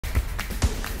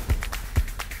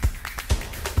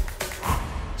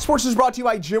Sports is brought to you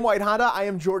by Jim White Honda. I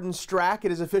am Jordan Strack.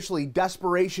 It is officially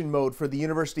desperation mode for the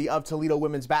University of Toledo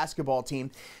women's basketball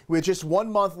team. With just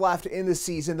 1 month left in the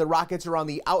season, the Rockets are on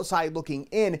the outside looking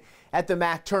in at the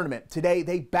MAC tournament. Today,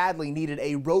 they badly needed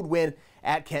a road win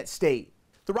at Kent State.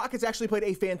 The Rockets actually played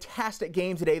a fantastic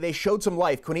game today. They showed some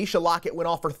life. Quenisha Lockett went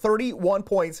off for 31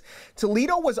 points.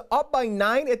 Toledo was up by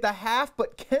 9 at the half,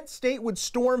 but Kent State would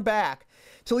storm back.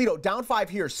 Toledo down 5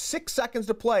 here, 6 seconds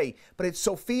to play, but it's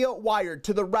Sophia Wired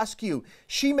to the rescue.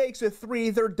 She makes a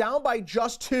 3. They're down by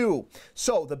just 2.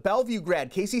 So the Bellevue grad,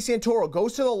 Casey Santoro,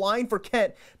 goes to the line for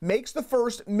Kent, makes the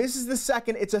first, misses the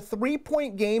second. It's a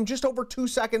 3-point game, just over 2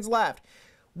 seconds left.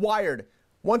 Wired,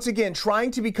 once again,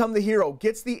 trying to become the hero,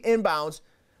 gets the inbounds,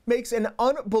 makes an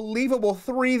unbelievable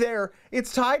 3 there.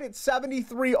 It's tied at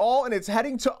 73 all, and it's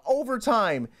heading to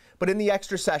overtime. But in the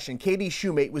extra session, Katie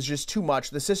Shoemate was just too much.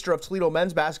 The sister of Toledo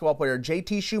men's basketball player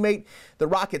JT Shoemate, the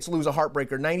Rockets lose a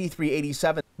heartbreaker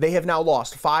 93-87. They have now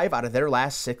lost 5 out of their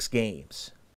last 6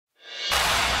 games.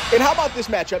 And how about this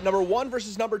matchup? Number 1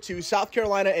 versus number 2, South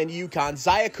Carolina and UConn.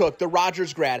 Zia Cooke, the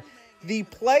Rogers grad, the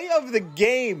play of the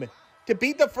game. To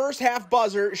beat the first half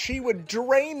buzzer, she would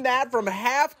drain that from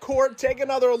half court. Take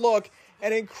another look.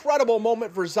 An incredible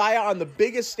moment for Zia on the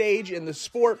biggest stage in the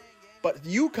sport. But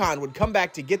UConn would come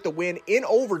back to get the win in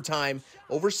overtime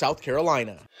over South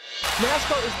Carolina.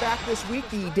 NASCAR is back this week.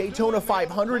 The Daytona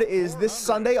 500 is this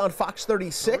Sunday on Fox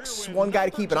 36. One guy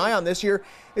to keep an eye on this year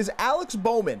is Alex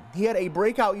Bowman. He had a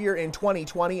breakout year in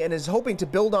 2020 and is hoping to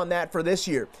build on that for this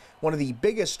year. One of the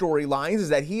biggest storylines is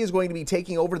that he is going to be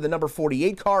taking over the number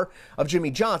 48 car of Jimmy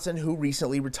Johnson, who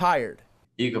recently retired.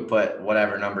 You could put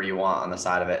whatever number you want on the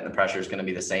side of it, and the pressure is going to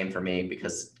be the same for me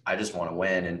because I just want to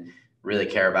win and really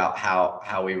care about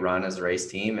how we run as a race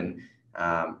team, and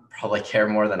probably care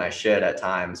more than I should at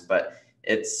times. But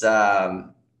it's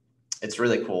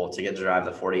really cool to get to drive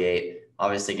the 48.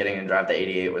 Obviously, getting to drive the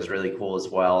 88 was really cool as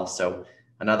well. So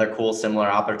another cool, similar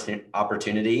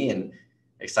opportunity, and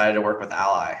excited to work with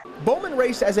Ally. Bowman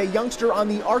raced as a youngster on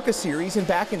the ARCA series, and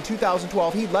back in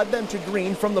 2012, he led them to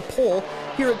green from the pole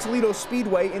here at Toledo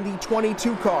Speedway in the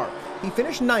 22 car. He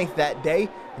finished 9th that day,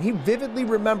 and he vividly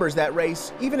remembers that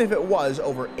race, even if it was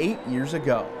over 8 years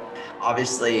ago.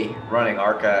 Obviously, running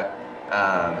ARCA,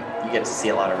 you get to see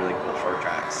a lot of really cool short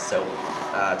tracks. So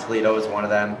Toledo was one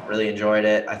of them. Really enjoyed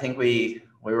it. I think we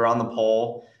were on the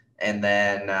pole and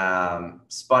then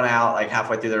spun out like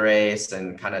halfway through the race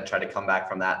and kind of tried to come back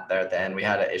from that there at the end. We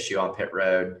had an issue on pit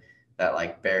road that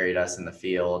like buried us in the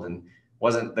field and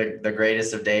wasn't the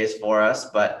greatest of days for us.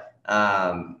 But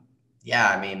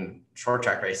yeah, I mean, short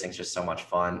track racing is just so much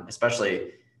fun,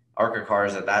 especially ARCA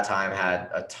cars at that time had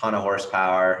a ton of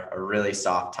horsepower, a really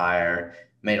soft tire,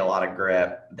 made a lot of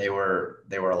grip. They were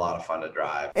a lot of fun to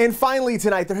drive. And finally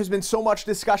tonight, there has been so much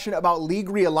discussion about league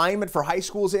realignment for high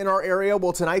schools in our area.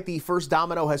 Well, tonight the first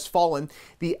domino has fallen.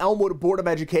 The Elmwood Board of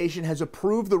Education has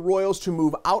approved the Royals to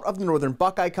move out of the Northern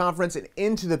Buckeye Conference and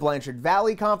into the Blanchard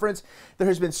Valley Conference. There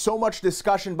has been so much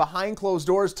discussion behind closed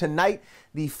doors. Tonight,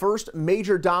 the first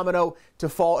major domino to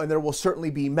fall, and there will certainly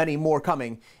be many more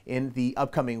coming in the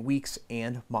upcoming weeks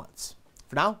and months.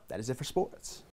 For now, that is it for sports.